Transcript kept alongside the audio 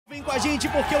Vem com a gente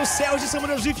porque os céus de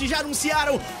Summoner's Rift já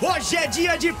anunciaram. Hoje é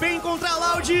dia de PEN contra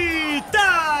Loud.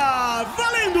 Tá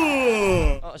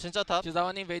valendo! Oh, 진짜 top. Just I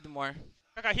want to invade more.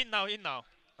 Kaka, hit now.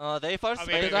 They first.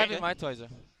 Wait, They don't have wait. my toys.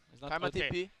 It's not Karma Okay.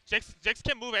 TP. Jax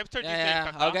can move after this yeah,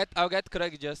 wave, Kaka. I'll get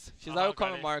Krug just. She's will got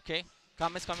come it. more, okay?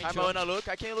 Karma is coming I'm too. gonna look.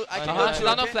 I can look. I can She's go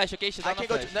down too. no flash, okay? She's I down can no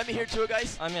go. flash. Let me hear too,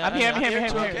 guys. I'm here,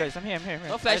 guys. I'm here.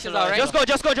 No flash is Nice, alright. Just go.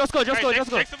 Just go.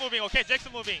 Jax moving, okay? Jax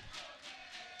moving.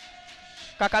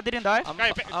 Kaká didn't die. Guy,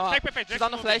 Jax She's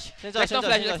down no moving. flash. Jax no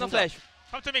flash, Jax no flash.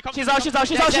 Come to me, come She's to me. out.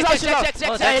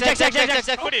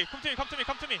 Come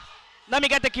Come to me. Let me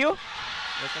get the kill.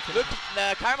 Look,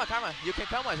 Karma. You can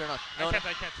come or not? I can't.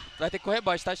 Vai ter que correr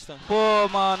bot, tá, Titã? Pô,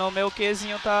 mano, o meu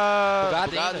Qzinho tá...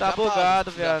 Bugado ainda. Tá Já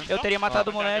bugado, pausa. velho. Eu teria matado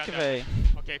o Já. moleque, velho.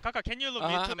 Okay, Kaka, can you look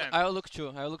me to them? I will look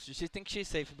too. She thinks she's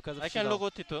safe because of I can Shizal.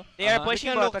 look it too. They are We pushing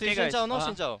can bot, look okay, this guys? Shinjao, no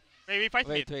Uh-huh. Shinjao. We fight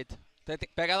mid. Wait.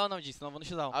 Pega ela não, disso, senão eu vou no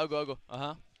Shizal. I'll go.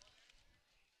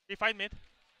 We fight mid.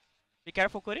 Be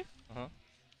careful, Kuri. Uh-huh.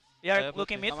 We are Yeah,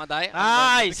 looking mid. I'ma die.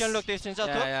 Nice! We can look this Shinjao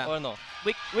too, Yeah. or no?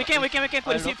 We can,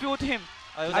 Kuri. See if you ult him.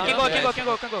 I I can go. É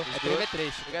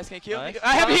 3v3. You guys can kill me.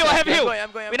 I have heal. I'm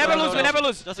going. We never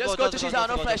lose. Just go to Shinjao.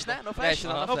 No flash, né? No flash.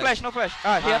 No No flash.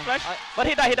 Ah, he had flash. But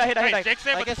he died. Hey, Jax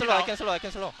I able can to slow. I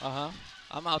can slow.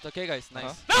 I'm out, okay, guys?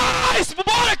 Nice. Nice!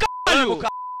 Bora, caralho!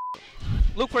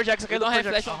 Look for Jax, okay? Eu Look não for have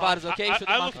flash Jax. on vários, ok? Shoot the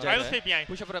mark, I'll Jax. stay behind.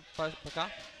 Puxa pra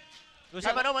cá.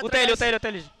 Karma não, Utei ele. Aí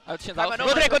o Shizal. Karma não.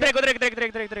 Go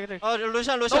Drake. Oh,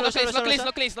 Lucian. No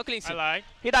cleanse. I like.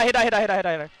 He died.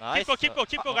 Nice. Keep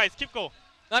go, guys. Keep go.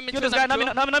 Kill this guy.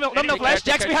 No flash.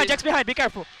 Jax behind. Be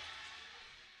careful.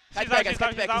 Kite back, guys.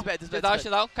 Kite back. This bad.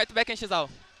 Shizal. Kite back and Shizal.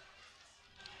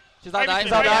 Shizal Maybe died.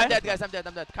 Shizal I'm dead, guys. I'm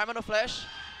dead. Karma no flash.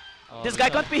 This guy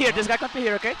can't be here.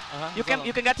 Okay? You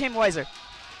can get him wiser.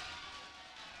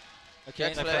 Okay,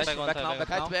 Jax no flash. flash. Back now.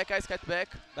 Kite back, guys. Kite back.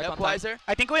 Back Help on time. wiser.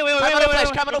 I think we Karma no flash.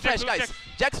 wait. Karma no Look, flash, look, guys.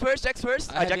 Jax. Jax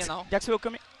first. I have Jax, it now. Jax will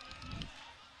come in.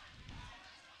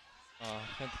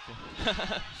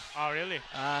 Oh, really?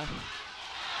 Ah.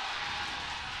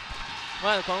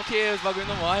 Mano, como que os bagulho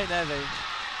não morrem, né, velho?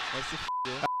 Vai se f***.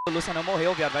 O Lucian não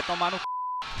morreu, viado. Vai tomar no c...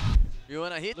 You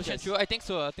wanna hit? Lucian Yes. 2, I think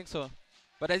so.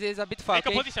 But it is a bit far, Make a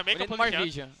okay? position, make We a need more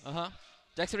position. vision.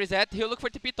 Jax reset, he'll look for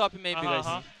TP top maybe, guys.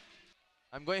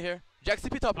 I'm going here. Jax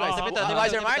TP top, guys. Uh-huh.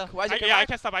 Wiser mark. Wiser Yeah, I mark.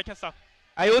 can stop.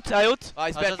 I ult. Oh,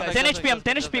 he's bad, guys. 10 HP,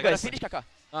 Gonna guys. finish, Kaka.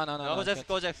 No.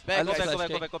 Go Jax. I Back, look guys.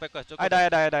 flash, Go back. I die.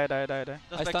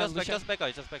 Just back,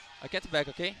 guys. Just back. I can't back,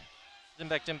 okay? Jump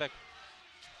back.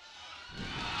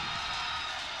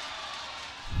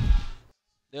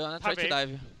 They wanna try to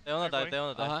dive. They wanna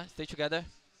die. Stay together.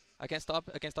 I can stop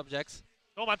Jax.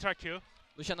 No one track you.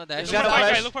 Lucian no dash. Look for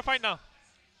flash. Look for fight now.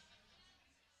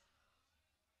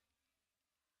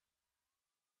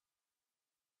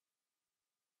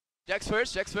 Jax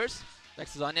first. Jax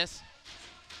is on, yes.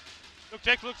 Look,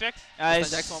 Jax.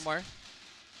 Nice. Jax one more.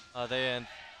 They end.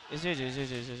 It's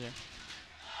GG.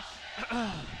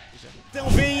 Então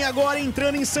vem agora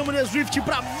entrando em Summoner's Rift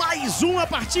pra mais uma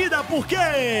partida, porque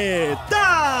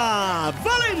tá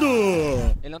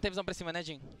valendo! Ele não tem visão pra cima, né,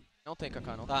 Jin? Não tem,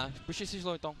 Kaka, não. Tá, puxa esse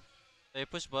slow então. Ele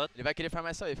push bot. Ele vai querer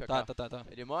farmar essa wave, Kaka. Tá.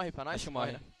 Ele morre pra nós? Acho que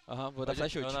morre. Vou dar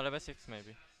flash ult. No, level 6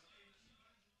 maybe.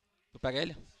 Tu pega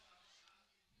ele?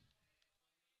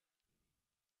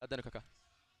 Tá dando, Kaka.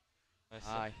 Nice.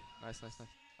 Ai, nice.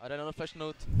 Aurelion no flash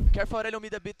note. Be careful, Aurelion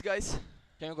mid a bit, guys.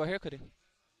 Can you go here, Cody?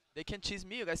 They can cheese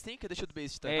me, you guys think? They should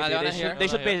base. Hey, Leona here. they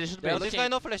should base. This guy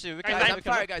no flash. We can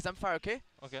Guys, Guys, I'm far, okay?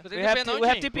 Okay. We have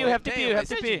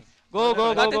TP. Go.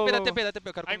 Dá TP,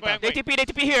 eu quero I'm comentar. going. They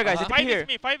TP here, guys. Fight here.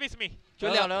 with me.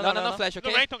 Leona no flash, Low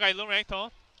okay? ranked guys, low ranked.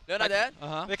 Leona dead.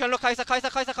 We can look Kai'Sa.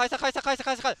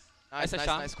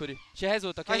 Nice, Kuri. She has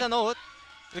ult, okay? no ult.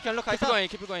 We can look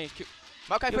Keep going.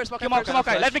 Maokai first, Kill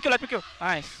Maokai. Let me kill.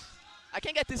 Nice. I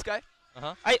can get this guy.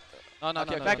 No. Back.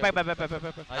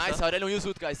 Nice, Aurelion use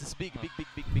ult, guys. It's big.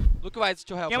 Look wise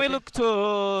to help. Can we okay? look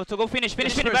to go finish?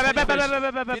 Finish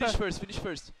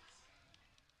first.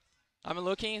 I'm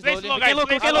looking Play slowly. slow, guys. look,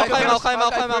 Play okay, slow. look.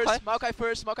 Maokai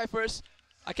first.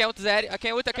 I can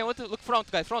ult. Look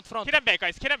front, guys. Front. Kill them back,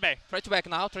 guys. Try to back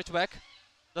now. Just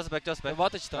back.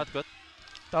 Volta, Titã. Not good.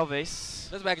 Talvez.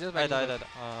 Just back. You're dead.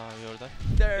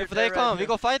 If they come, we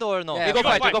go fight or no? Yeah. We go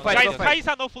fight. Guys,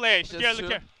 Kai'Sa no flash. Just Here, two.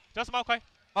 look here. Just Maokai.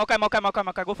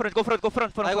 Maokai. Go front. I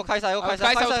go Kai'Sa. Kai'Sa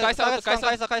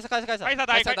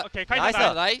die. Okay, Kai'Sa Nice.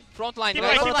 die. Die. Front line. Keep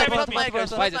Guys. going, Front line,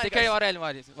 guys. Wise, take care of Aurelion.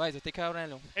 Wise, take care of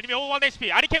Aurelion. Enemy all 1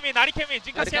 HP. Ari came in.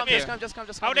 Jinka came in. Just come.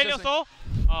 Aurelion so.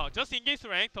 Just engage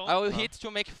ranked. I will hit to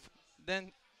make.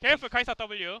 Then. Careful, Kai'Sa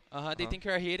W. They think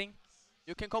you are hitting.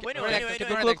 You can come Okay, anywhere. relax,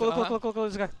 Anywhere. okay, Look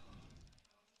this guy.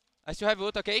 I still have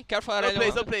ult, okay? Careful, No Aurelion.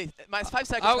 place, no place. Mais 5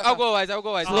 seconds. I'll go, I'll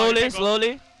go. Slowly,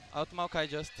 slowly. Out Maokai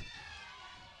just.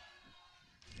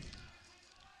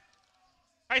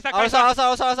 카이사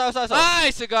알았어.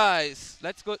 Nice, guys.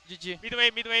 Let's go, GG.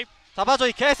 미드웨이 잡아줘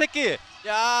이 개새끼.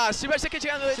 야, 씨발 새끼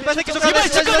지금 씨발 새끼 좀 씨발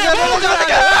새끼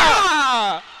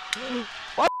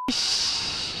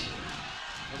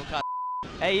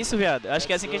É isso, viado. Acho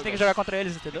que é assim que a gente tem que jogar contra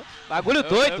eles, entendeu? Bagulho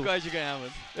doido. Eu gosto de ganhar,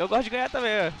 mano. Eu gosto de ganhar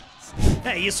também.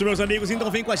 É isso, meus amigos, então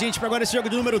vem com a gente pra agora esse jogo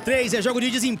de número 3, é jogo de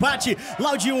desempate.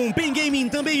 Loud 1, Pen Gaming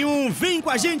também 1, vem com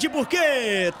a gente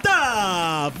porque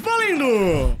tá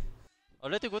valendo!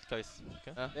 Already good guys.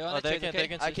 Okay. They wanna trade,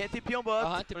 okay? I can't TP on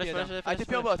bot. TP them. I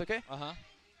TP on bot, okay?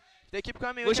 They keep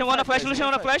coming. Lucian wanna flash, Lucian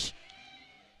wanna flash.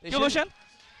 Kill Lucian.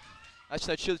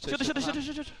 Shield.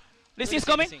 Shoot. Lee Sin's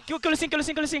coming. Kill Lee Sin.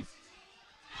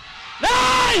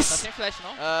 Nice! Tá sem flash,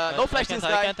 não? No flash this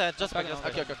guy. I can't, just back.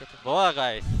 Okay. Boa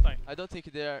guys. I don't think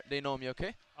they know me,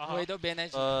 okay? Wait, deu B, né?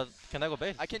 Can I go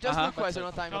base? I can just look Quasar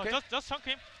on time, No, okay? just chunk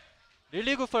him.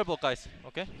 Really good for bot guys.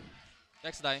 Okay.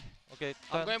 Jax die. Okay.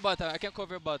 I'm going bot, I can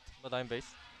cover bot. But I'm base.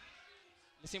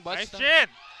 Listen bot. Nice Jin.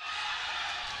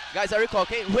 Guys, I recall,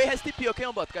 okay? Wei has TP, okay,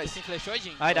 on bot, guys. Listen flashou,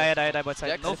 Jin? I die bot side.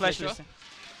 Jax, No flash, flashou. Lucian.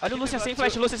 Olha o Lucian sem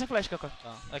flash, Kaká.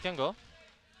 I can go.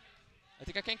 I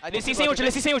think I can. Lee Sin sem ult.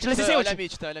 Olha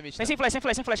mid, tá? Sem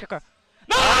flash, Kaká.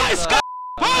 Nice, cara!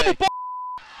 Vamos, pô!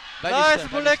 Nice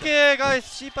moleque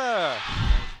guys. Cheaper.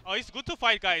 Oh, it's good to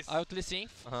fight, guys. I ult Listen.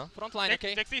 Uh-huh. Front line,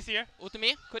 okay? Jax is here. Ult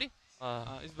me, Cody.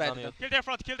 It's bad. Damn you. Kill their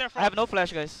front. I have no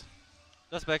flash, guys.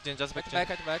 Just back Jin, just back Jin.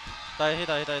 Back. Die.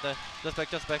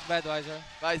 Just back. Bad Wiser.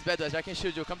 Guys, bad guys, I can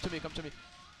shield you. Come to me.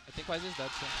 I think Wiser is dead,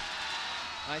 so.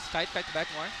 Nice, kite back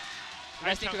more. You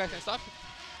guys think you guys can stop?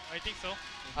 I think so.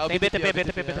 Tem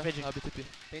BTP, Jin. I'll be TP.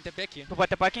 Tem TP aqui. Tu pode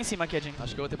tapar aqui em cima, Jin.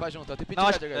 Acho que eu vou TP junto. Eu TP Não,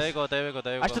 acho- together, There you guys. go.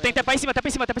 Acho que tu tem que tapar em cima,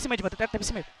 Jin. Tapa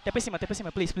em cima,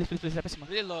 please, tapa em cima.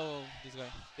 Really low, this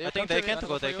guy. I think they can't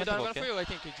go. They can't go. For Okay. you, I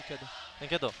think, de queda.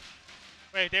 Thank you though.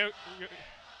 Wait, they're.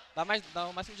 Dá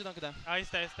o máximo de dano que dá. He's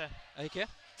there. RQ?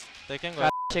 They can go. Cara,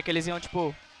 achei que eles iam,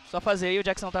 tipo, só fazer e o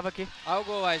Jackson tava aqui. I'll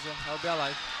go Wiser, I'll be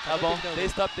alive. Tá bom. They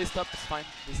stop. It's fine.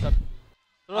 They stop.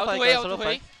 Solo fight, Outway, guys, solo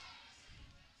fight.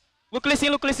 Look Lee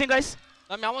Sin, guys.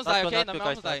 Na minha almost Not die, good, okay? not Na good,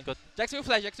 minha guys, almost die. not good. Jax will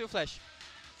flash.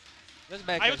 Just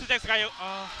back. I guys. ult Jax guy.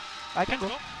 I can go.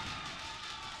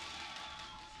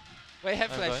 Wait,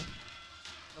 have I'm flash. going.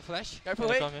 No flash? Careful,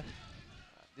 They wait. come here.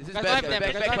 This is Guys, bad, wipe them,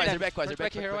 guys. guys, wipe them. Back, First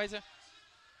back here, Wiser.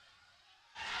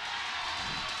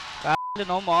 Ele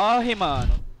não morre,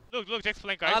 mano. Look, Jax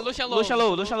flank, guys. Lucian low. Lucian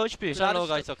low, TP. Lucian low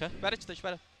guys, okay?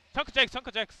 Espera. Chunk Jax.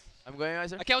 I'm going,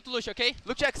 Wiser. Aqui é outro Lucian, okay?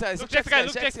 Look Jax, guys. Look Jax,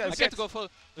 guys. I can't go full.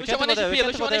 We Lucian can't 1 go there. We HP, can't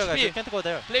Lucian go 1 there, guys. We HP. can't go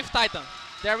there. Play with Titan.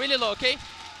 They are really low, okay?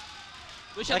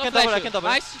 Lucian I no can flash. double, I can double.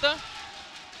 Nice, stun.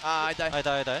 I die. I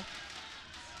die.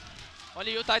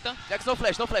 Only you, Titan. Jax, no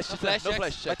flash. No flash, No Jax.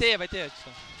 flash. Vai ter.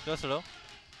 stun. Just low.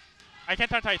 I can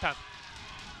turn Titan.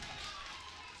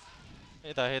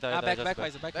 He die. Back, just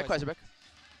Wiser, Back, Wiser. Wiser, back.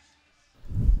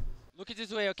 Look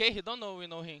this way, okay? He don't know we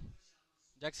know him.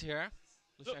 Jax here.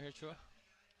 Lucian here too.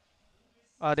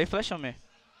 Ah, they flash on me.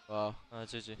 Wow.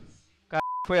 GG.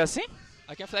 Foi assim?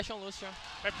 I can flash on Lucian.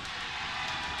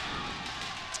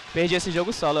 Perdi esse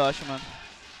jogo solo, eu acho, mano.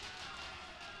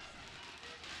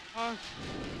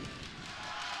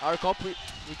 Our comp, we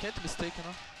can't mistake, you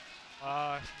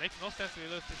know? Makes no sense we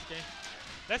lose this game.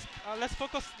 Let's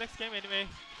focus next game anyway.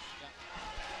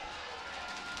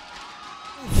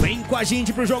 Vem com a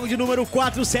gente pro jogo de número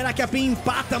 4. Será que a PEN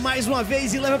empata mais uma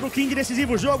vez e leva pro King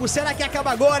decisivo jogo? Será que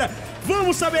acaba agora?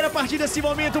 Vamos saber a partir desse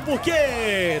momento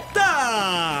porque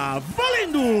tá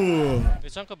valendo! We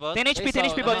chunk about. Tem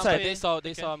HP bot side. They saw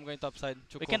I'm going top side.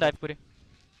 We can dive, Puri.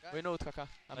 We know it, Kaká.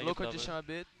 I'm I low get condition a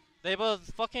bit. They both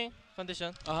fucking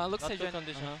condition. Look Not good Sejuani.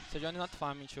 condition. Sejuani not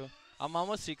farming too. I'm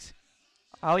almost 6.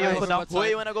 How you go down?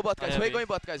 Wei wanna go bot, guys. I Wei have going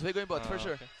bot, guys. Wei going bot, for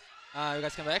sure. Okay. You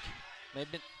guys come back?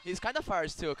 Maybe. He's kind of far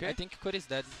still, okay? I think Cody is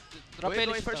dead. Drop Wei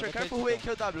ele, going for sure. drop ele, Careful, Wei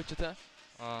kill W, Titã.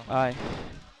 Ai.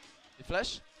 You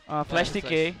flash? Flash Yeah,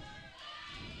 TK.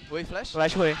 Wei flash?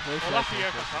 Flash Way. Olaf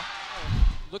here, Kaká.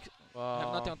 Look, I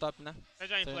have nothing on top, né?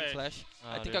 Sejuani So play. flash.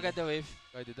 I think really? I'll get the wave.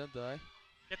 I didn't die.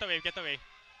 Get away.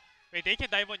 Wait, they can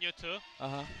dive on you too.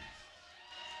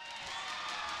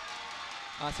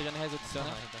 Sejuani has ult still,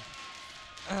 né?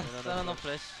 No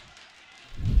flash.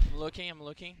 I'm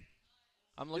looking.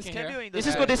 I'm This looking can here. be in the This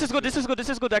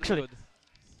is good actually.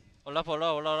 Olaf.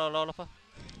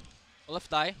 Olaf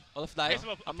die. Nice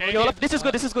move. I'm Okay. looking. Olaf, this is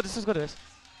good, guys.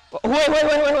 Wait.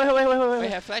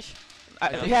 Wait, have flash?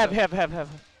 Have.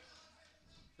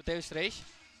 Eu tenho os 3.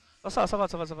 Só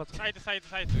volta. Side.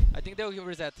 I think they will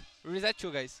reset. Reset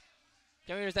 2, guys.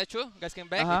 Can we reset too? Guys came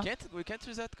back. We can't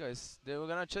reset, guys. They were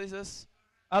gonna chase us.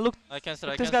 Ah, look. I can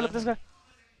strike. Look this guy, look this guy.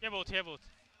 Here both, here both.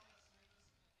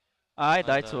 I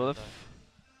died to Olaf.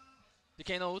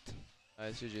 DK no ult.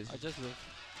 It's GG. I just live.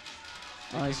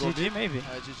 Nice, GG maybe.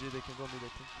 GG, they can go mid, I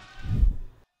think.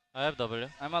 I have W.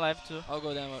 I'm alive too. I'll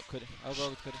go then with Kuri. I'll go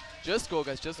with Kuri. Just go,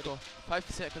 guys, just go. 5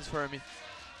 seconds for me.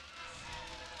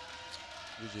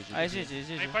 GG, I GG,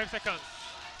 GG. 5 seconds.